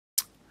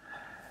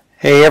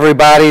Hey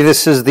everybody,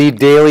 this is the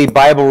daily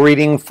Bible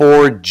reading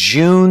for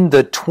June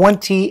the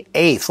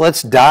 28th.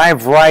 Let's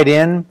dive right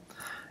in.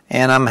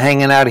 And I'm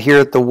hanging out here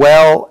at the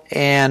well,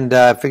 and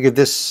I figured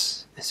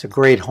this is a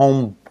great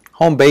home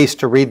base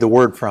to read the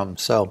Word from.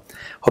 So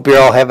hope you're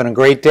all having a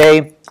great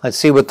day. Let's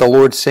see what the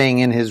Lord's saying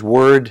in His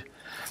Word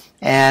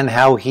and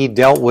how He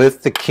dealt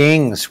with the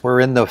kings.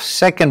 We're in the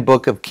second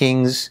book of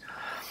Kings,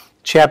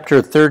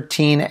 chapter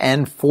 13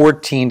 and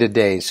 14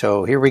 today.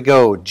 So here we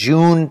go.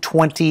 June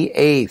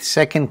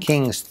 28th, 2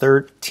 Kings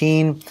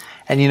 13.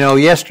 And you know,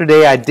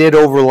 yesterday I did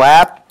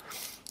overlap.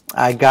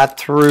 I got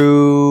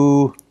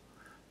through,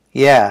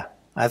 I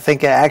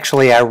think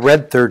I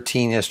read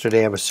 13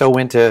 yesterday. I was so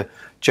into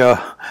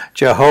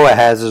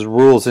Jehoahaz's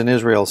rules in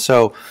Israel.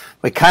 So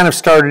we kind of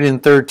started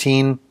in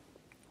 13.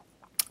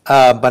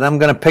 But I'm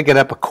going to pick it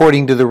up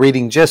according to the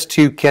reading just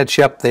to catch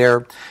up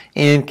there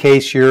in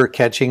case you're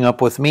catching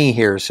up with me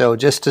here. So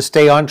just to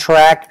stay on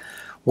track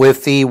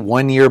with the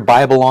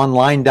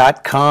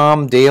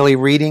oneyearbibleonline.com daily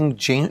reading,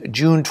 June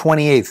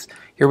 28th.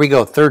 Here we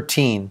go,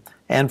 13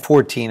 and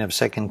 14 of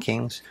 2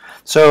 Kings.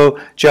 So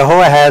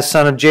Jehoahaz,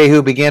 son of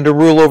Jehu, began to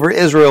rule over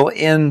Israel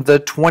in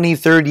the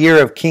 23rd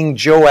year of King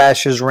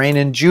Joash's reign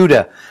in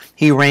Judah.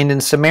 He reigned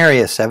in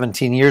Samaria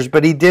 17 years,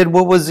 but he did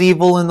what was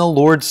evil in the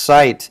Lord's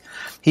sight.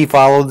 He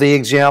followed the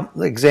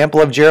example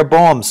of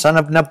Jeroboam, son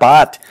of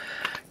Nebat,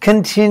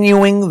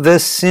 continuing the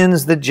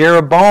sins that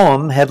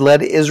Jeroboam had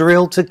led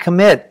Israel to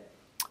commit.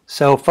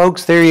 So,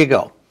 folks, there you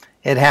go.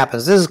 It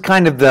happens. This is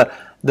kind of the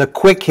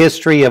quick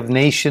history of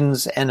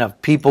nations and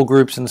of people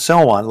groups and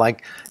so on.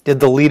 Like, did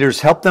the leaders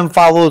help them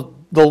follow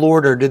the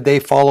Lord, or did they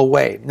fall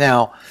away?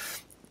 Now,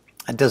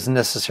 it doesn't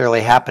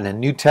necessarily happen in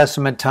New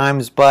Testament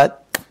times,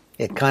 but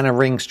it kind of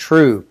rings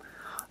true.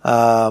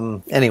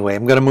 Anyway,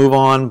 I'm going to move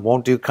on.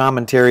 Won't do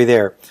commentary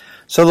there.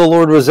 So the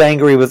Lord was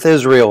angry with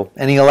Israel,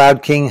 and he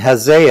allowed King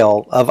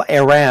Hazael of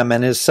Aram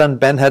and his son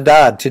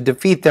Ben-Hadad to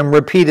defeat them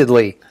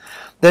repeatedly.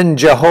 Then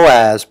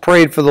Jehoahaz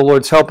prayed for the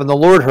Lord's help, and the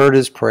Lord heard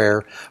his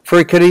prayer, for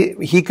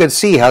he could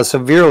see how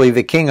severely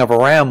the king of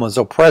Aram was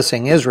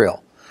oppressing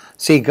Israel.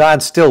 See,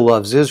 God still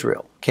loves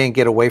Israel. Can't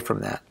get away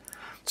from that.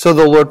 So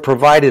the Lord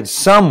provided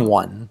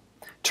someone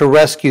to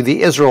rescue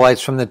the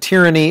Israelites from the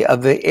tyranny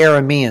of the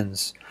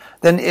Arameans.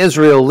 Then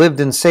Israel lived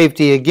in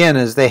safety again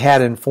as they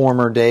had in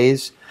former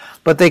days,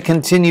 but they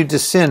continued to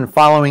sin,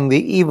 following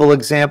the evil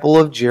example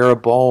of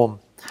Jeroboam.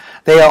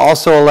 They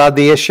also allowed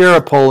the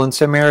Asherah pole in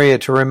Samaria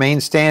to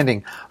remain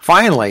standing.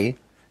 Finally,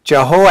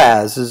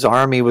 Jehoahaz's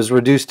army was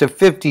reduced to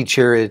 50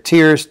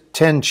 charioteers,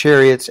 10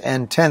 chariots,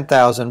 and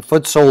 10,000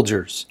 foot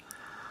soldiers.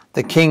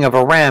 The king of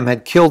Aram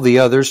had killed the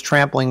others,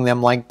 trampling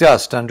them like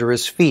dust under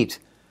his feet.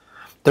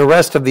 The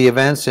rest of the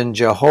events in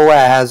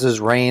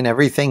Jehoahaz's reign,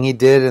 everything he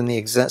did and the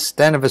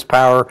extent of his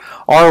power,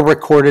 are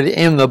recorded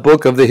in the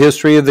book of the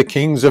history of the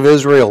kings of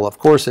Israel. Of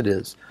course it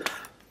is.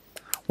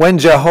 When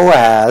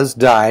Jehoahaz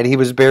died, he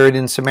was buried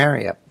in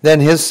Samaria. Then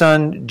his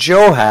son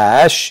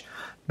Joash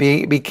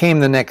became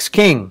the next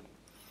king.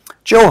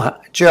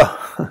 Jehoash,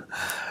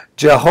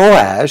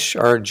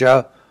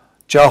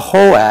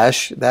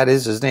 that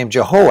is his name,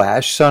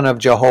 Jehoash, son of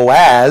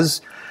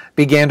Jehoahaz,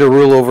 began to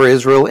rule over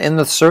Israel in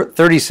the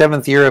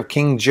 37th year of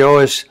King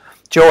Joash's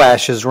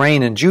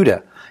reign in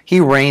Judah. He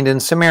reigned in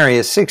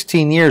Samaria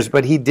 16 years,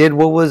 but he did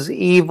what was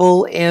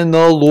evil in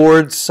the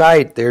Lord's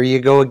sight. There you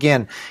go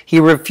again. He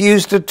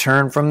refused to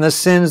turn from the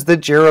sins that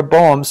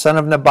Jeroboam, son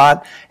of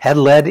Nebat, had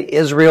led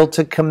Israel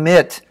to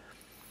commit.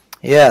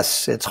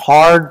 Yes, it's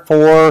hard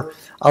for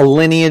a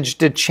lineage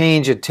to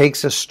change. It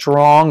takes a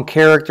strong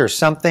character,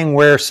 something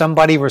where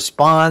somebody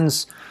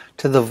responds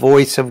to the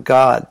voice of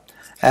God.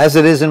 As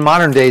it is in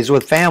modern days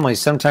with families,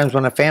 sometimes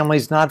when a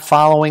family's not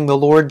following the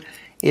Lord,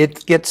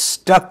 it gets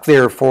stuck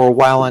there for a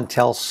while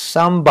until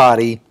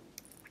somebody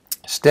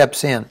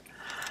steps in.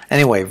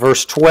 Anyway,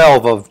 verse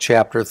 12 of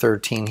chapter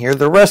 13 here.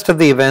 The rest of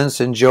the events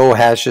in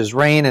Joash's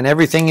reign and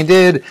everything he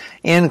did,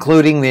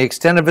 including the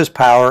extent of his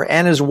power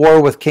and his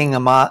war with King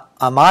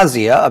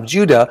Amaziah of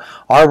Judah,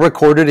 are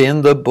recorded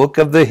in the book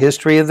of the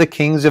history of the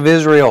kings of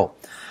Israel.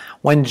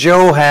 When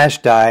Joash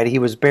died, he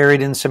was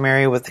buried in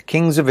Samaria with the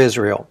kings of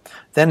Israel.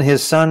 Then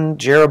his son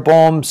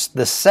Jeroboam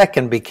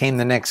II became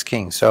the next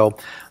king. So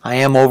I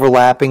am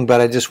overlapping,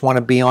 but I just want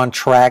to be on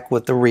track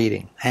with the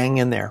reading. Hang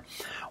in there.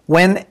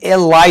 When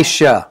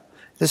Elisha,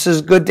 this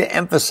is good to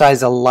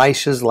emphasize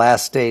Elisha's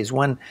last days,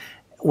 when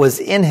was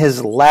in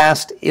his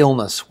last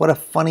illness. What a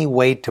funny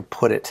way to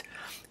put it.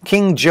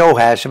 King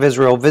Joash of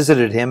Israel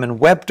visited him and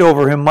wept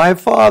over him. My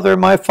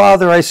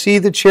father, I see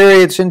the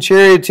chariots and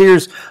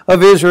charioteers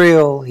of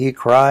Israel, he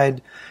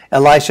cried.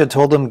 Elisha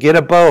told him, get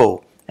a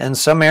bow and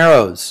some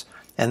arrows.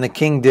 And the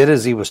king did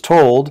as he was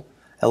told.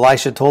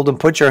 Elisha told him,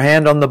 put your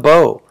hand on the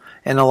bow.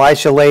 And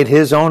Elisha laid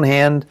his own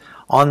hand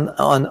on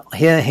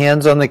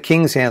the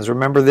king's hands.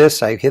 Remember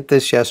this? I hit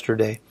this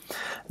yesterday.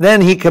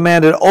 Then he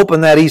commanded,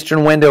 open that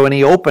eastern window, and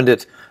he opened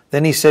it.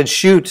 Then he said,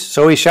 shoot.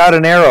 So he shot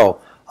an arrow.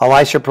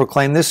 Elisha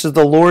proclaimed, this is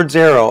the Lord's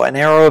arrow, an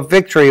arrow of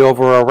victory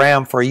over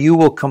Aram, for you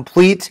will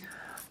completely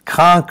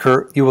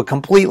conquer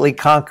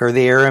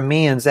the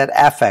Arameans at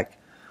Aphek.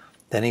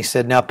 Then he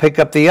said, now pick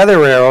up the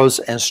other arrows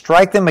and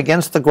strike them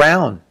against the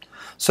ground.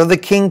 So the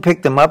king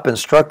picked them up and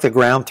struck the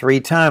ground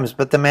 3 times,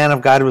 but the man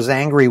of God was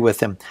angry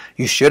with him.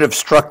 You should have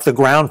struck the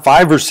ground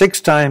 5 or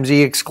 6 times,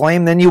 he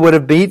exclaimed. Then you would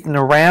have beaten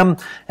Aram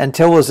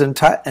until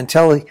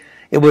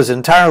it was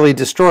entirely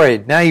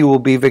destroyed. Now you will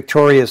be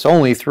victorious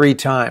only 3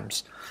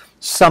 times.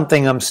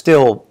 Something I'm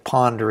still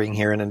pondering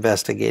here and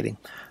investigating.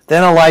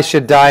 Then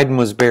Elisha died and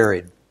was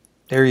buried.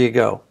 There you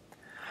go.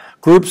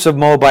 Groups of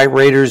Moabite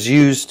raiders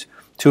used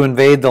to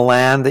invade the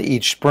land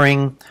each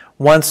spring.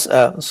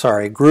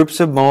 Groups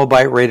of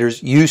Moabite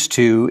raiders used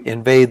to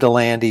invade the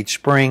land each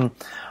spring.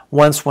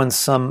 Once when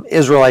some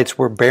Israelites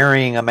were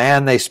burying a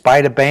man, they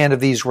spied a band of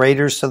these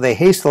raiders, so they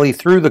hastily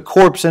threw the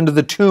corpse into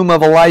the tomb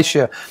of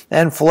Elisha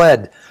and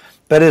fled.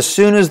 But as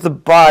soon as the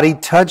body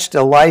touched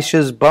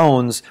Elisha's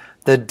bones,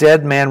 the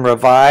dead man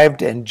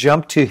revived and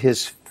jumped to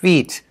his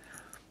feet.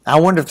 I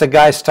wonder if the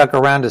guy stuck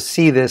around to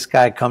see this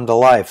guy come to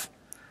life.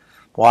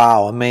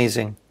 Wow,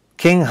 amazing.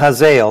 King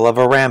Hazael of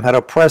Aram had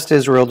oppressed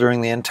Israel during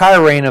the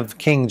entire reign of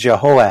King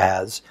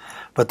Jehoahaz,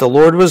 but the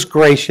Lord was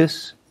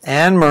gracious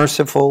and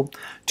merciful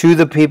to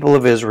the people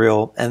of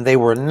Israel, and they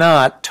were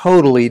not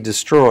totally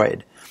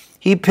destroyed.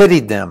 He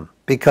pitied them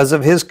because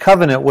of his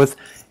covenant with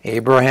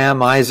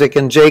Abraham, Isaac,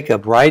 and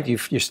Jacob, right?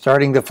 You're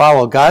starting to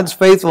follow God's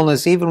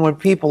faithfulness even when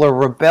people are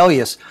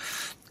rebellious.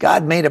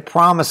 God made a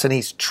promise, and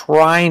he's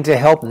trying to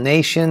help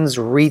nations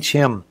reach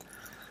him.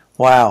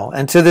 Wow.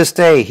 And to this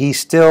day, he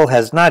still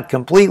has not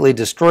completely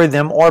destroyed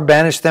them or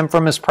banished them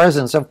from his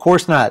presence. Of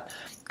course not.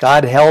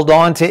 God held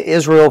on to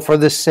Israel for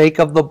the sake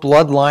of the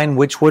bloodline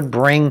which would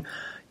bring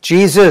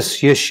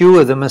Jesus,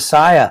 Yeshua, the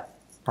Messiah.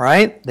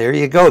 Right? There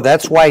you go.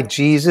 That's why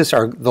Jesus,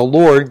 or the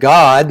Lord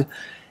God,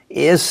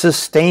 is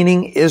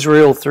sustaining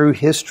Israel through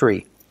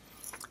history.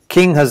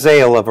 King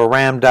Hazael of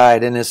Aram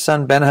died, and his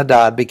son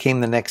Ben-Hadad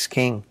became the next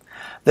king.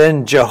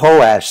 Then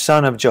Jehoash,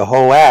 son of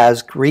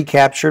Jehoaz,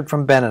 recaptured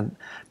from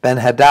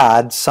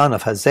Ben-Hadad, son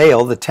of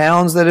Hazael, the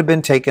towns that had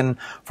been taken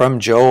from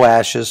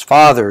Joash's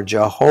father,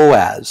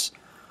 Jehoaz.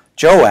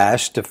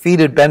 Joash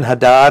defeated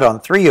Ben-Hadad on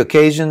 3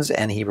 occasions,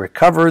 and he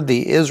recovered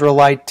the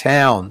Israelite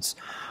towns.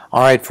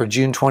 All right, for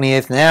June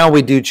 28th, now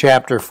we do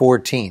chapter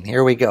 14.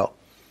 Here we go.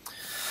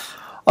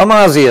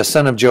 Amaziah,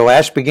 son of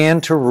Joash, began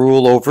to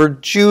rule over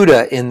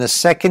Judah in the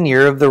 2nd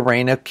year of the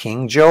reign of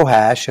King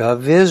Joash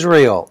of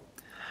Israel.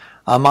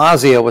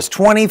 Amaziah was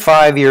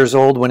 25 years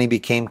old when he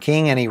became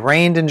king, and he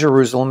reigned in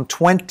Jerusalem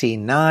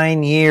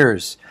 29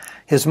 years.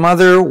 His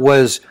mother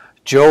was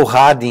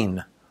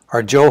Jehoadin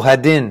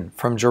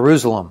from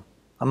Jerusalem.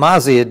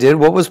 Amaziah did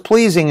what was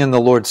pleasing in the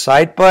Lord's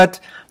sight, but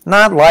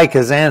not like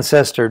his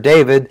ancestor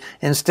David.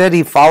 Instead,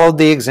 he followed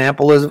the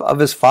example of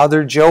his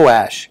father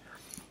Joash.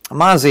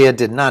 Amaziah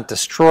did not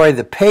destroy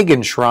the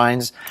pagan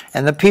shrines,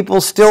 and the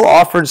people still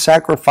offered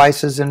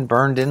sacrifices and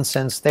burned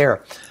incense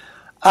there.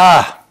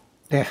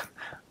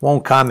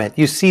 Won't comment.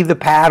 You see the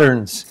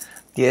patterns.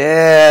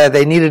 Yeah,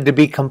 they needed to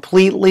be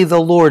completely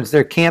the Lord's.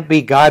 There can't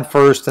be God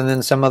first and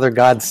then some other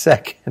God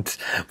second.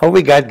 But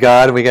we got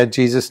God, we got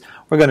Jesus.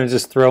 We're going to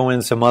just throw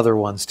in some other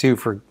ones too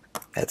for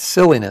that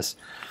silliness.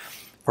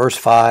 Verse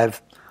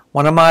 5.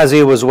 When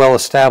Amaziah was well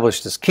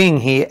established as king,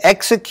 he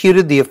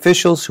executed the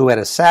officials who had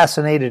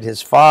assassinated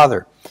his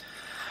father.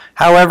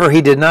 However,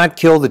 he did not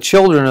kill the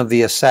children of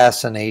the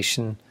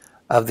assassins,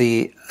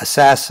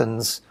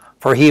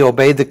 for he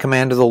obeyed the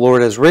command of the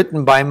Lord as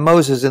written by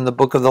Moses in the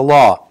book of the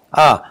law.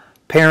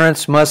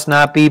 Parents must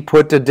not be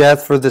put to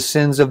death for the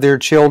sins of their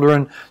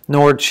children,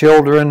 nor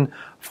children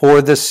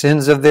for the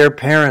sins of their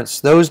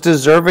parents. Those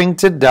deserving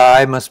to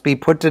die must be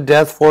put to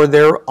death for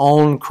their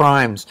own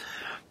crimes.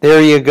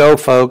 There you go,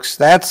 folks.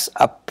 That's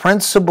a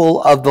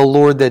principle of the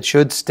Lord that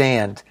should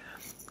stand.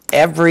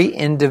 Every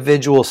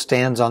individual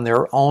stands on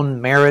their own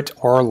merit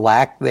or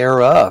lack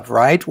thereof,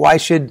 right? Why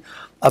should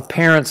a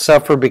parent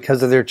suffer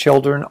because of their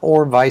children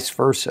or vice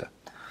versa?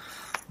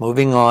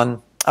 Moving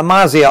on.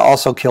 Amaziah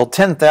also killed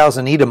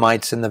 10,000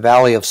 Edomites in the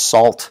Valley of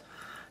Salt.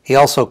 He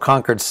also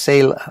conquered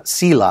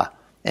Selah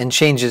and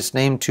changed its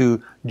name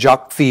to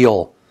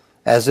Joktheel,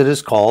 as it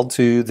is called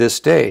to this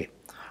day.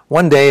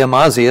 One day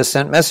Amaziah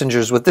sent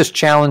messengers with this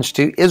challenge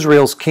to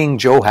Israel's king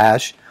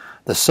Joash,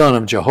 the son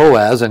of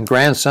Jehoaz and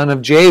grandson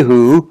of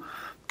Jehu.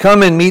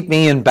 Come and meet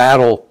me in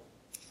battle.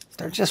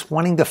 They're just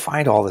wanting to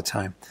fight all the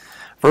time.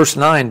 Verse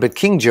 9, but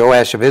King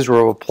Joash of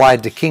Israel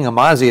replied to King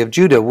Amaziah of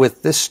Judah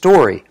with this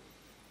story.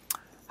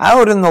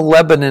 Out in the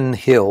Lebanon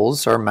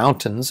hills or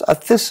mountains, a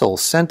thistle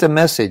sent a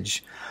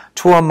message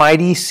to a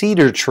mighty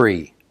cedar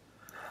tree.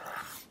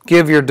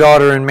 Give your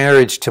daughter in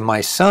marriage to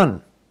my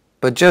son.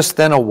 But just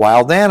then a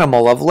wild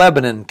animal of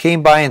Lebanon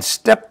came by and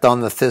stepped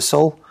on the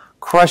thistle,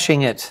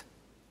 crushing it.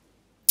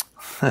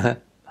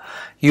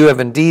 You have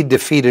indeed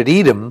defeated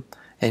Edom,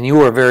 and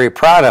you are very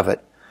proud of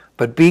it.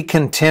 But be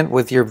content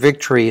with your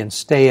victory and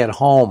stay at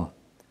home.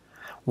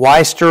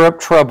 Why stir up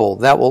trouble?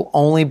 That will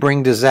only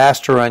bring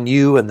disaster on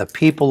you and the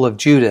people of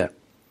Judah.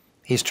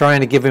 He's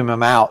trying to give him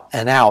an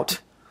out,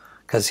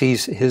 because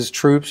his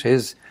troops,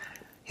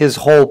 his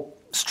whole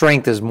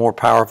strength is more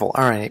powerful.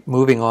 All right,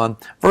 moving on.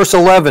 Verse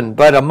 11,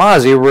 but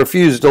Amaziah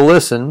refused to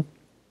listen.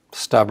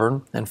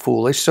 stubborn and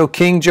foolish. So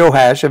King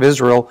Joash of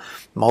Israel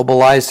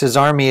mobilized his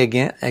army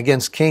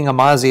against King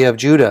Amaziah of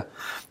Judah.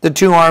 The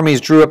two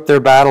armies drew up their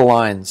battle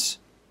lines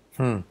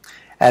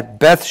at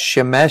Beth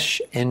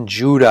Shemesh in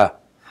Judah.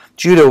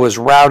 Judah was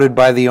routed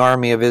by the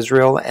army of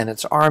Israel, and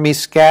its army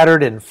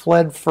scattered and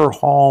fled for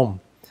home.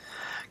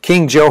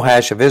 King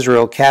Joash of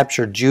Israel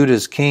captured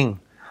Judah's king,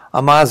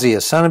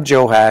 Amaziah, son of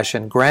Joash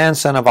and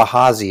grandson of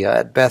Ahaziah,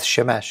 at Beth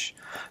Shemesh.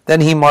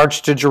 Then he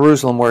marched to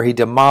Jerusalem, where he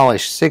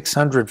demolished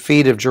 600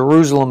 feet of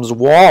Jerusalem's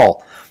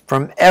wall,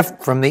 from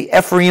the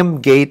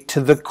Ephraim gate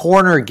to the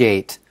corner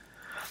gate.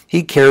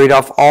 He carried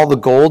off all the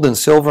gold and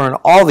silver and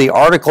all the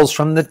articles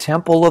from the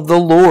temple of the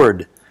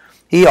Lord.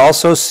 He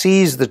also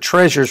seized the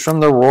treasures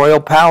from the royal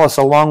palace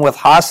along with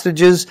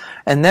hostages,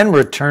 and then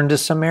returned to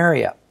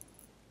Samaria.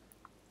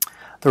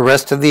 The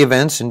rest of the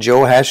events in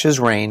Joash's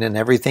reign and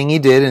everything he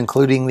did,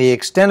 including the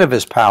extent of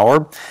his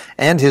power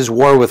and his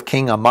war with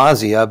King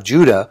Amaziah of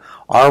Judah,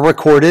 are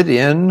recorded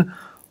in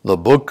the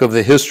book of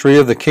the history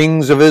of the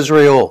kings of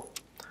Israel.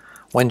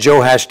 When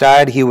Joash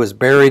died, he was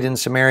buried in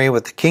Samaria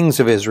with the kings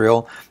of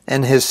Israel,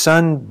 and his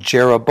son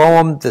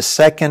Jeroboam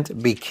II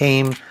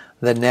became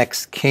the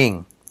next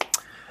king.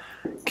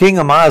 King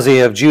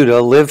Amaziah of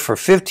Judah lived for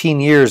 15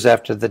 years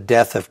after the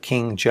death of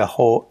King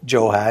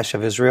Joash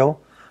of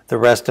Israel. The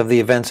rest of the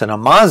events in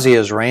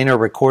Amaziah's reign are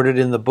recorded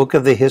in the book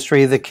of the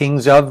history of the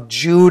kings of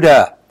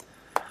Judah.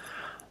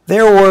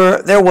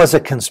 There was a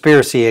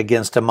conspiracy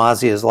against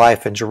Amaziah's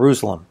life in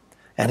Jerusalem,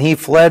 and he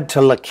fled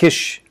to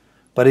Lachish,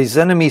 but his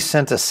enemies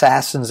sent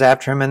assassins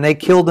after him, and they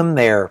killed him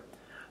there.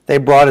 They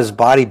brought his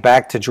body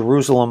back to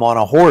Jerusalem on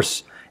a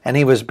horse, and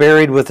he was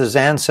buried with his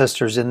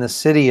ancestors in the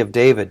city of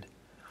David.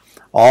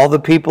 All the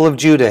people of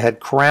Judah had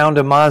crowned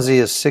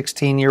Amaziah's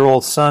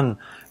 16-year-old son,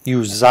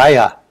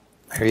 Uzziah.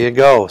 There you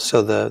go.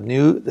 So the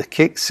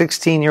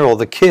 16-year-old,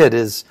 the kid,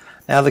 is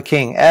now the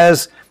king.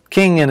 As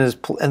king in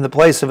the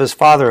place of his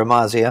father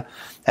Amaziah,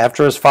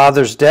 after his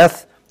father's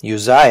death,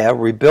 Uzziah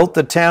rebuilt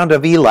the town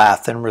of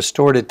Elath and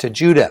restored it to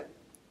Judah.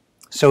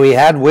 So he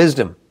had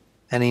wisdom,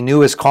 and he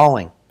knew his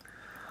calling.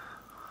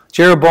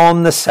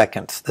 Jeroboam II,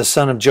 the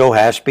son of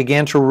Joash,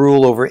 began to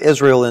rule over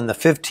Israel in the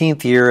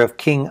 15th year of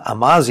King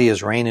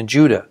Amaziah's reign in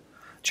Judah.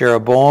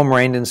 Jeroboam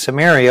reigned in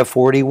Samaria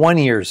 41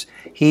 years.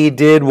 He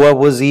did what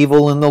was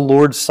evil in the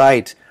Lord's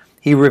sight.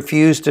 He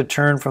refused to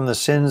turn from the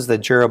sins that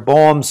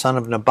Jeroboam, son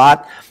of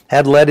Nebat,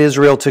 had led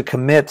Israel to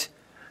commit.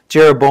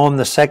 Jeroboam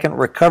II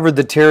recovered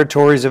the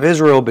territories of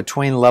Israel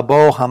between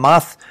Labo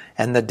Hamath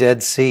and the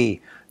Dead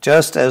Sea,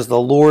 just as the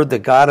Lord, the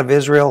God of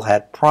Israel,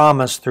 had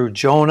promised through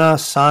Jonah,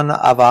 son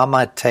of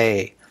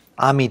Amittai,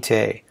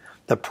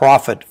 the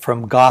prophet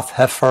from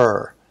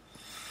Gath-Hepher.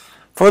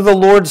 For the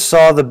Lord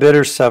saw the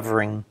bitter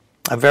suffering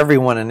of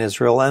everyone in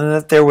Israel, and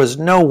that there was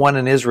no one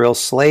in Israel,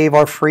 slave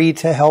or free,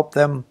 to help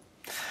them.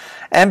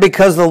 And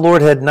because the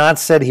Lord had not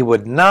said he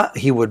would blot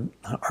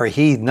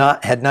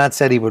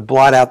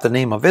out the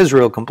name of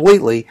Israel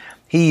completely,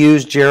 he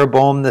used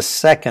Jeroboam II,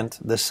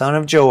 the son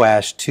of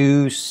Joash,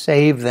 to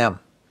save them.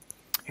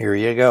 Here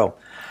you go.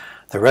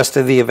 The rest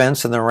of the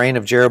events in the reign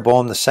of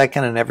Jeroboam II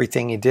and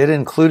everything he did,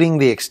 including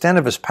the extent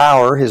of his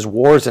power, his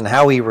wars, and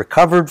how he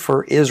recovered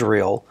for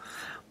Israel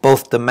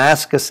both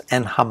Damascus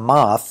and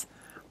Hamath,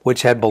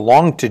 which had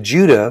belonged to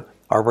Judah,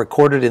 are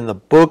recorded in the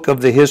book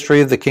of the history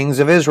of the kings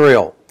of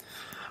Israel.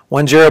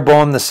 When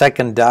Jeroboam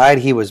II died,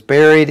 he was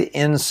buried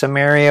in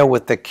Samaria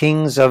with the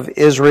kings of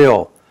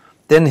Israel.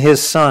 Then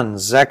his son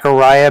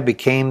Zechariah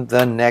became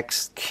the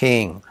next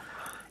king.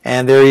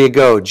 And there you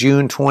go,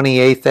 June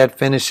 28th, that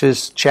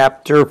finishes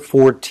chapter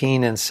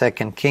 14 in 2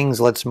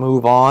 Kings. Let's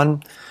move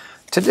on.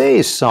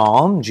 Today's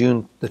psalm,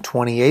 June the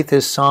 28th,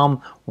 is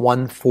Psalm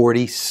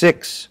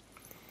 146.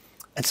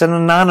 It's an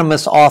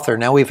anonymous author.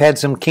 Now, we've had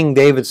some King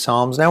David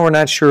psalms. Now, we're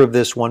not sure of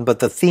this one, but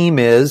the theme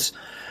is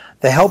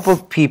the help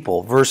of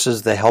people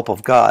versus the help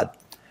of God.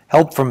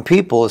 Help from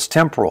people is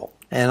temporal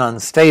and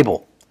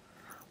unstable,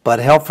 but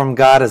help from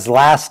God is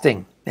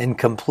lasting and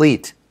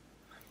complete.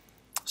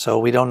 So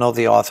we don't know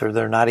the author.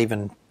 They're not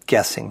even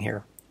guessing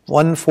here.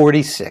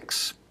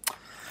 146.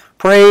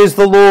 Praise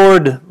the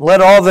Lord.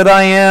 Let all that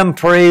I am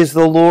praise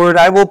the Lord.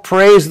 I will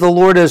praise the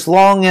Lord as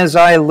long as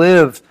I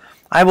live.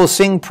 I will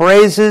sing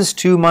praises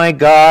to my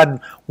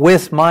God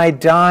with my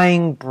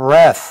dying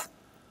breath.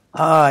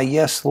 Ah,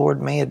 yes,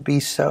 Lord, may it be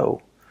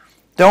so.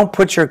 Don't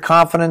put your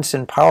confidence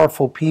in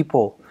powerful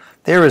people.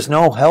 There is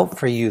no help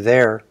for you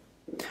there.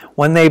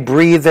 When they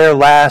breathe their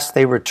last,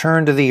 they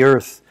return to the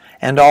earth,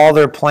 and all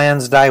their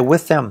plans die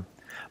with them.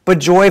 But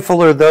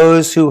joyful are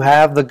those who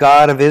have the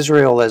God of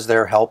Israel as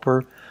their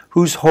helper,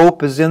 whose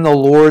hope is in the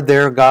Lord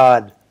their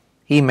God.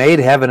 He made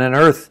heaven and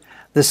earth,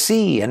 the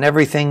sea and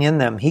everything in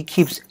them. He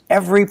keeps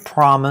every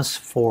promise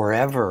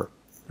forever.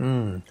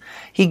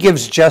 He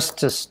gives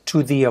justice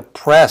to the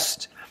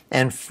oppressed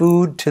and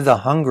food to the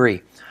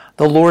hungry.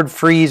 The Lord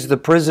frees the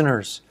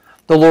prisoners.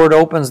 The Lord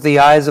opens the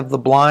eyes of the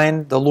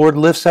blind. The Lord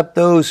lifts up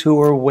those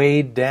who are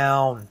weighed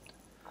down.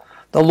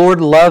 The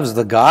Lord loves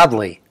the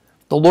godly.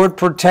 The Lord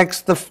protects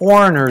the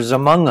foreigners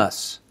among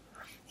us.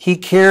 He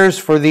cares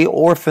for the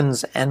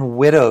orphans and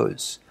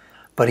widows,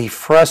 but he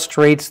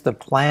frustrates the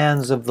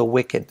plans of the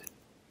wicked.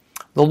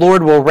 The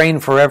Lord will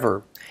reign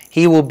forever.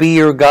 He will be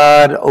your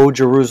God, O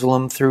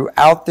Jerusalem,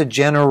 throughout the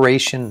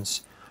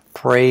generations.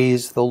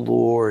 Praise the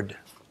Lord.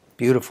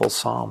 Beautiful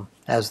psalm,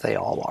 as they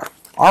all are.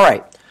 All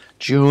right,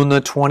 June the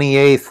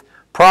 28th,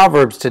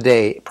 Proverbs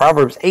today.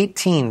 Proverbs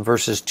 18,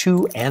 verses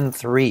 2 and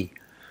 3.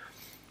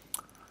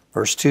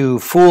 Verse 2,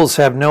 fools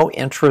have no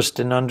interest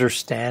in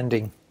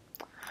understanding.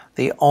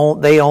 They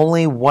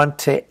only want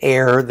to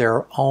air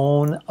their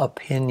own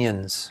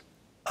opinions.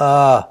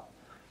 Pause.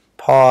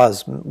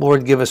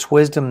 Lord, give us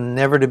wisdom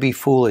never to be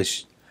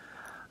foolish.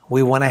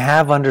 We want to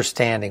have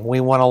understanding. We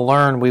want to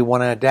learn. We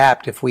want to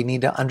adapt. If we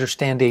need to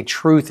understand a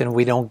truth and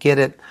we don't get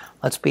it,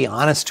 let's be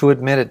honest to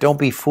admit it. Don't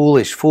be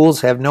foolish.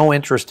 Fools have no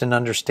interest in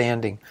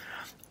understanding.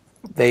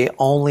 They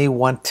only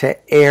want to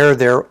air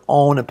their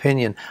own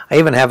opinion. I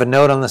even have a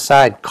note on the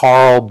side,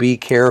 Carl, be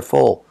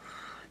careful.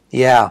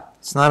 Yeah,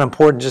 it's not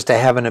important just to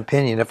have an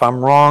opinion. If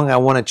I'm wrong, I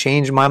want to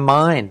change my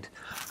mind.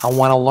 I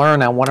want to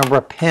learn. I want to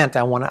repent.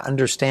 I want to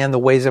understand the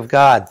ways of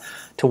God,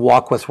 to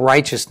walk with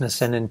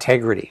righteousness and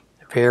integrity.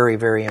 Very,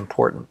 very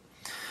important.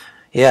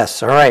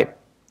 Yes, all right.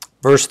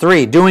 Verse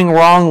 3, doing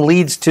wrong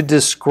leads to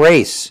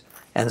disgrace,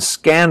 and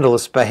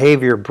scandalous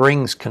behavior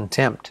brings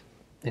contempt.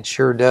 It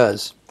sure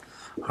does.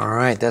 All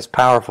right, that's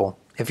powerful.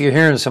 If you're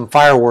hearing some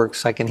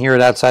fireworks, I can hear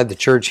it outside the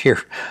church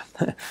here.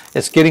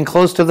 It's getting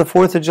close to the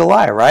 4th of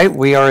July, right?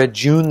 We are at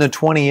June the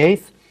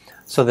 28th,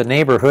 so the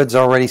neighborhood's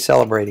already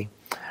celebrating.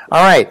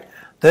 All right,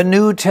 the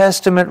New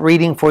Testament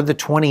reading for the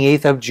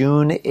 28th of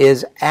June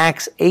is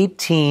Acts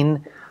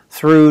 18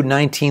 through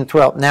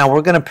 19:12. Now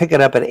we're going to pick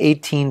it up at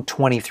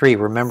 18:23.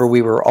 Remember,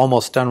 we were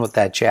almost done with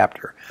that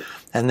chapter.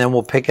 And then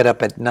we'll pick it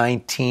up at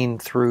 19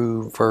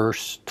 through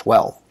verse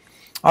 12.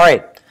 All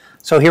right,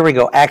 so here we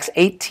go. Acts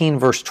 18,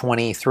 verse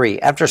 23.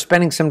 After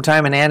spending some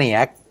time in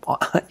Antioch,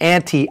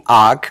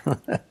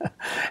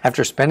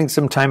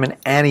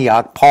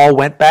 Paul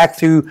went back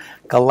through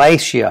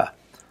Galatia,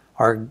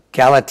 or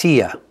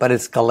Galatia, but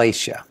it's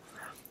Galatia,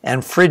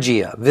 and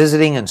Phrygia,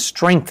 visiting and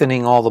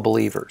strengthening all the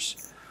believers.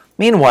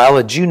 Meanwhile,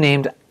 a Jew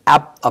named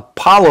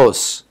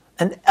Apollos,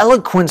 an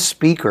eloquent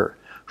speaker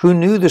who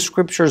knew the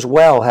scriptures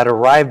well, had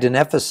arrived in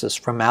Ephesus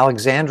from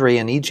Alexandria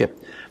in Egypt.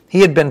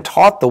 He had been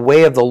taught the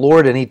way of the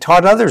Lord, and he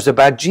taught others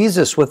about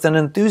Jesus with an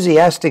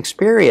enthusiastic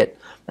spirit,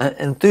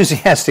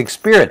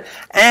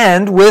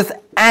 and with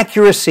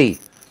accuracy.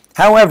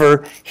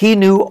 However, he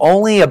knew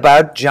only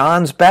about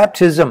John's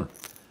baptism.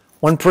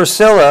 When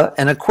Priscilla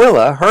and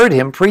Aquila heard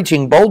him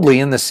preaching boldly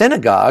in the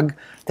synagogue,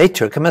 they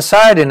took him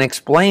aside and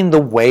explained the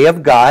way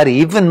of God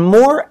even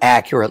more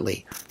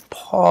accurately.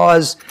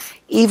 Pause.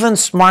 Even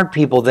smart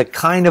people that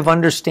kind of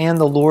understand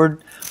the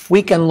Lord,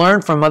 we can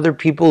learn from other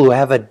people who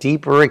have a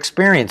deeper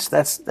experience.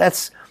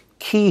 That's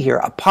key here.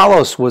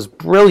 Apollos was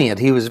brilliant.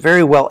 He was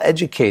very well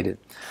educated.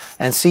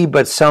 And see,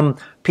 but some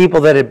people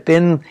that had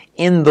been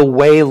in the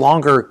way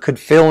longer could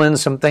fill in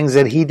some things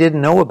that he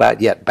didn't know about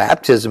yet.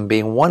 Baptism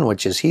being one,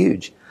 which is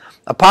huge.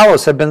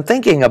 Apollos had been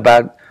thinking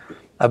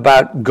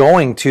about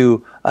going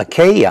to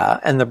Achaia,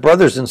 and the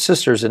brothers and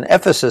sisters in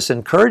Ephesus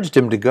encouraged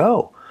him to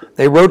go.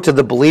 They wrote to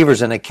the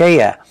believers in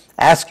Achaia,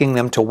 asking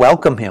them to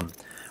welcome him.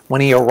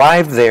 When he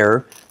arrived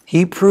there,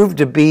 he proved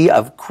to be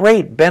of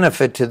great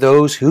benefit to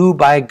those who,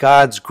 by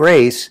God's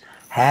grace,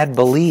 had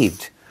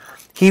believed.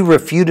 He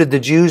refuted the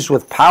Jews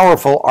with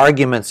powerful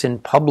arguments in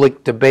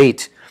public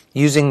debate.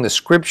 Using the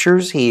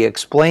scriptures, he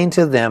explained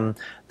to them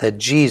that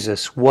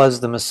Jesus was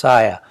the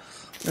Messiah.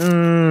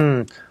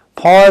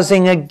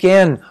 Pausing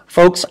again,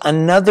 folks,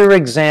 another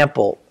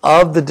example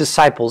of the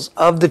disciples,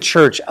 of the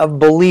church, of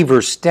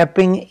believers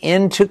stepping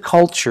into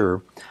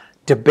culture,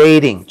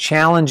 debating,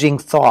 challenging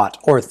thought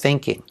or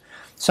thinking.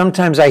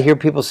 Sometimes I hear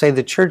people say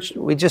the church,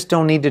 we just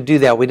don't need to do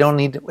that. We don't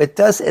need to,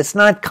 it's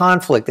not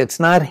conflict, it's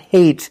not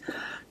hate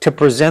to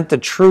present the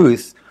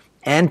truth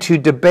and to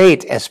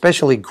debate,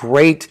 especially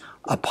great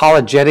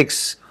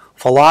apologetics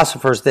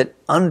philosophers that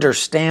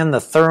understand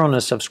the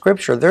thoroughness of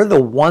Scripture. They're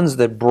the ones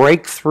that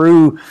break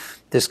through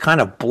this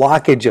kind of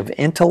blockage of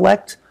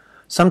intellect.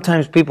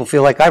 Sometimes people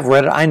feel like, I've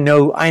read it, I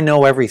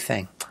know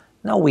everything.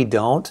 No, we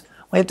don't.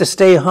 We have to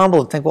stay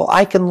humble and think, well,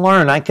 I can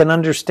learn, I can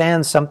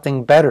understand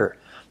something better.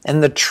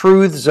 And the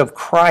truths of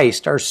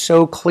Christ are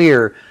so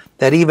clear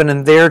that even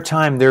in their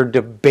time, they're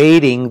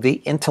debating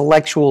the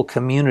intellectual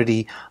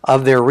community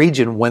of their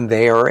region when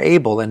they are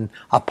able. And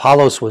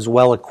Apollos was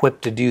well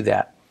equipped to do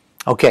that.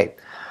 Okay,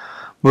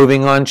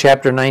 moving on,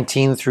 chapter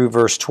 19 through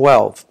verse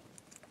 12.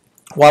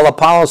 While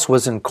Apollos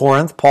was in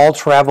Corinth, Paul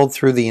traveled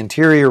through the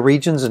interior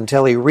regions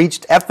until he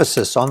reached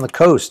Ephesus on the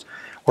coast,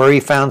 where he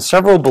found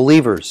several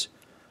believers.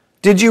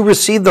 Did you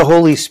receive the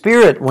Holy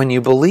Spirit when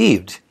you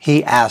believed?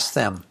 He asked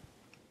them.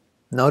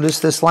 Notice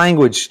this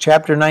language.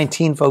 Chapter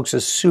 19, folks,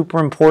 is super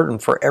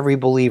important for every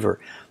believer.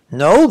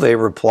 No, they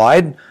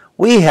replied,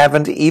 we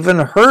haven't even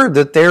heard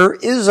that there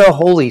is a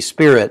Holy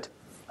Spirit.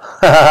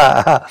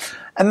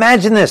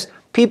 Imagine this.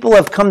 People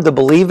have come to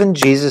believe in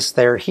Jesus.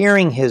 They're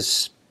hearing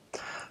his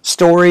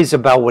stories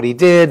about what he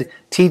did,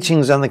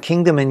 teachings on the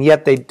kingdom, and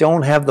yet they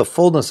don't have the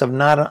fullness of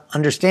not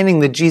understanding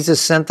that Jesus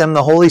sent them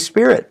the Holy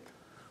Spirit,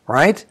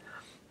 right?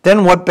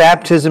 Then what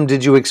baptism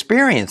did you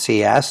experience,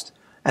 he asked,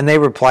 and they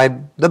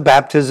replied, the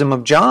baptism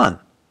of John.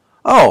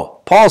 Oh,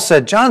 Paul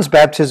said John's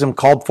baptism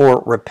called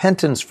for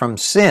repentance from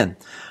sin,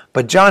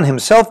 but John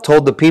himself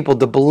told the people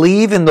to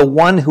believe in the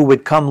one who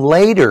would come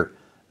later,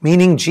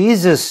 meaning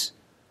Jesus.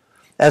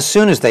 As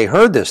soon as they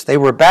heard this, they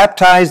were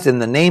baptized in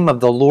the name of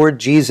the Lord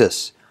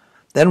Jesus.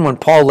 Then when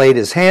Paul laid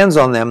his hands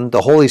on them,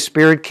 the Holy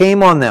Spirit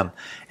came on them,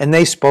 and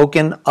they spoke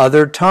in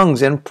other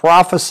tongues and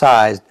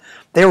prophesied.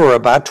 There were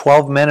about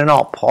 12 men in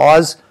all.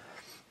 Pause.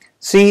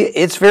 See,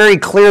 it's very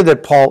clear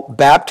that Paul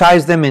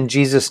baptized them in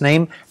Jesus'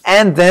 name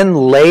and then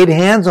laid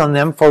hands on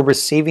them for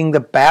receiving the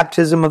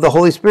baptism of the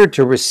Holy Spirit,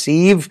 to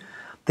receive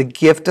the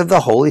gift of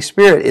the Holy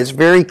Spirit. It's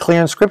very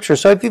clear in Scripture.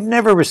 So if you've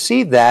never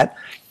received that,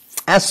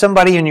 ask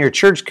somebody in your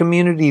church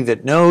community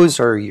that knows,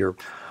 or your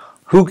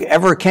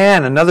whoever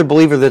can, another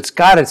believer that's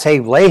got it, say,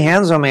 lay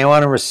hands on me, I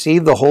want to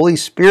receive the Holy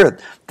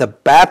Spirit, the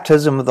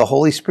baptism of the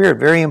Holy Spirit.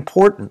 Very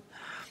important.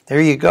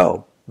 There you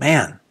go.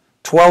 Man,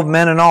 12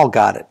 men in all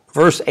got it.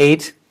 Verse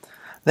 8,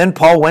 then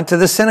Paul went to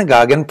the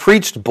synagogue and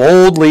preached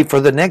boldly for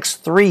the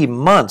next 3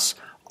 months,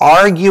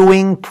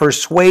 arguing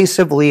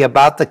persuasively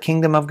about the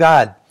kingdom of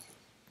God.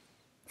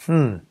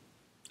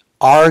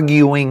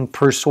 Arguing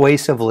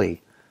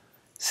persuasively.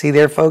 See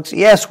there, folks?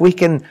 Yes, we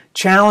can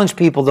challenge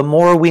people. The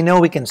more we know,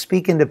 we can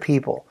speak into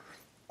people.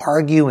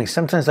 Arguing.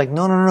 Sometimes like,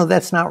 no,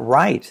 that's not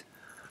right.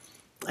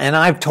 And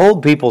I've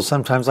told people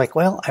sometimes like,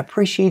 well, I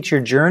appreciate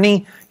your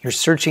journey. You're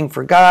searching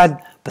for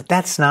God, but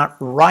that's not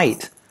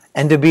right.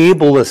 And to be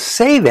able to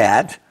say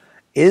that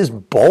is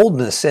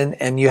boldness,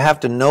 and you have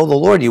to know the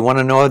Lord. You want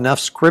to know enough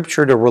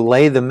Scripture to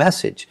relay the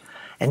message.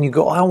 And you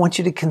go, I want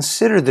you to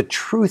consider the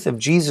truth of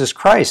Jesus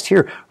Christ.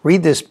 Here,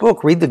 read this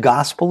book. Read the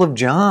Gospel of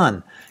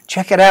John.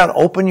 Check it out.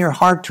 Open your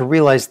heart to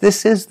realize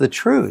this is the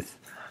truth.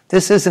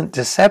 This isn't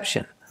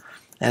deception.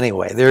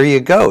 Anyway, there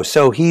you go.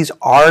 So he's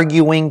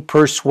arguing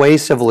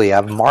persuasively.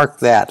 I've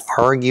marked that.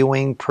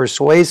 Arguing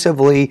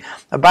persuasively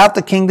about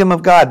the kingdom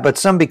of God. But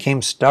some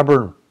became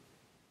stubborn.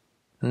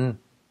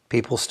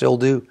 People still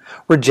do.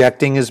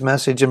 Rejecting his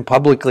message and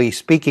publicly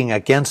speaking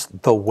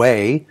against the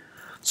way.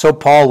 So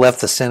Paul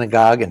left the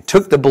synagogue and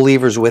took the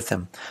believers with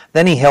him.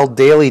 Then he held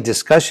daily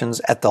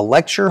discussions at the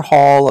lecture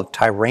hall of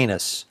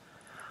Tyrannus.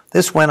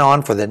 This went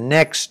on for the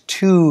next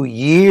 2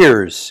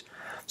 years,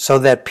 so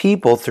that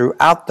people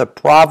throughout the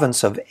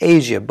province of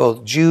Asia,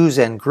 both Jews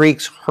and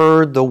Greeks,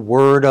 heard the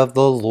word of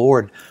the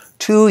Lord.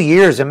 2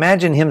 years.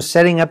 Imagine him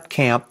setting up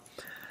camp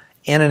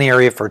in an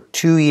area for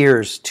 2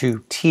 years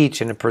to teach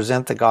and to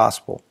present the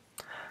gospel.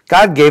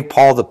 God gave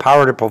Paul the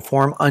power to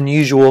perform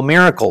unusual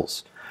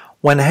miracles.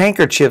 When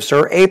handkerchiefs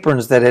or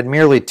aprons that had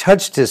merely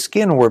touched his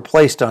skin were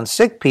placed on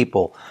sick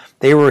people,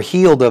 they were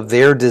healed of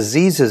their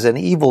diseases and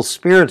evil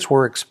spirits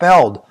were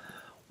expelled.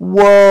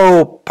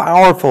 Whoa,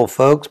 powerful,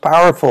 folks,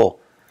 powerful.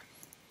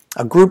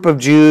 A group of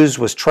Jews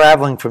was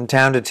traveling from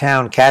town to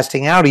town,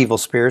 casting out evil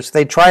spirits.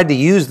 They tried to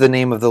use the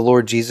name of the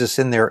Lord Jesus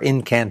in their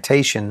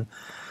incantation,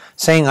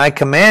 saying, I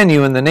command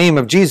you in the name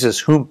of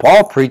Jesus, whom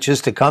Paul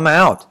preaches, to come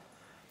out.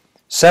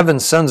 7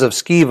 sons of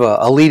Sceva,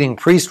 a leading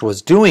priest,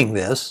 was doing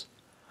this.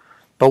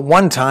 But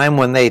one time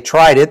when they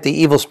tried it, the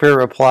evil spirit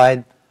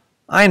replied,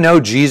 I know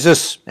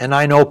Jesus and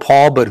I know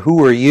Paul, but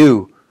who are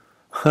you?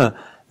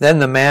 Then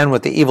the man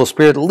with the evil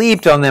spirit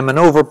leaped on them and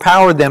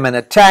overpowered them and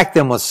attacked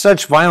them with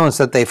such violence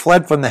that they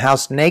fled from the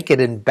house naked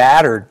and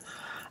battered.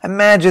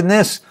 Imagine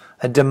this,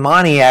 a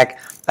demoniac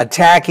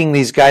attacking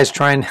these guys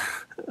trying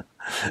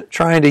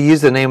to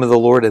use the name of the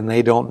Lord, and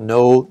they don't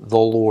know the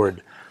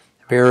Lord.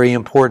 Very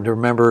important to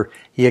remember,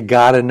 you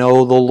got to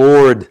know the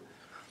Lord.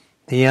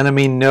 The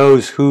enemy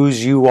knows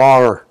whose you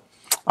are.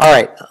 All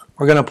right,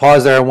 we're going to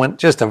pause there. I went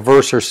just a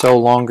verse or so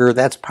longer.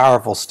 That's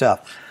powerful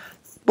stuff.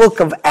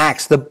 Book of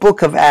Acts, the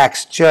book of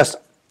Acts just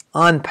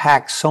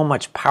unpacks so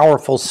much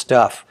powerful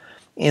stuff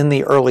in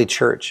the early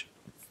church.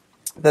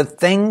 The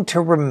thing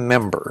to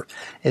remember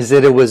is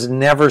that it was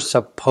never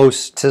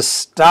supposed to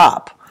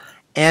stop.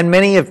 And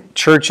many of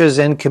churches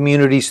and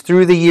communities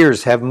through the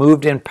years have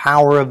moved in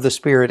power of the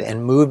Spirit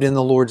and moved in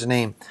the Lord's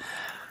name.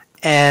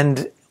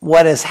 And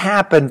what has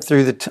happened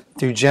through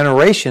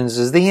generations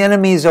is the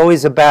enemy is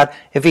always about,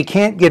 if he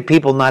can't get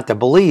people not to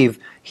believe,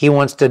 he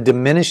wants to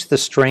diminish the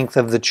strength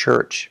of the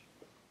church.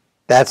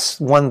 That's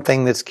one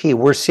thing that's key.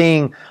 We're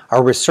seeing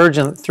a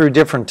resurgence through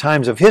different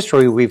times of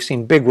history. We've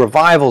seen big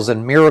revivals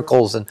and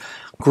miracles and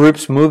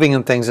groups moving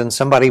and things, and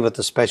somebody with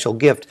a special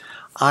gift.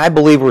 I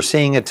believe we're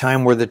seeing a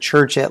time where the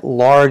church at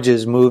large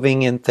is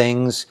moving in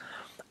things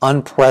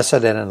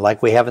unprecedented,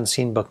 like we haven't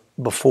seen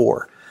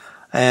before.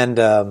 And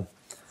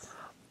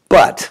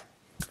but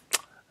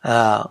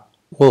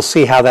we'll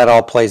see how that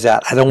all plays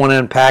out. I don't want to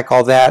unpack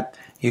all that.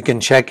 You can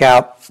check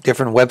out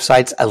different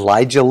websites.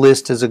 Elijah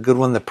List is a good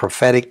one. The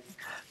prophetic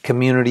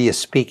community is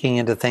speaking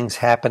into things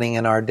happening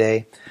in our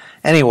day.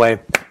 Anyway,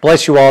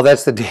 bless you all.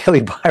 That's the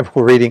daily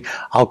Bible reading.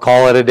 I'll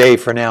call it a day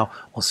for now.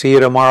 We'll see you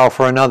tomorrow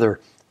for another.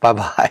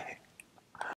 Bye-bye.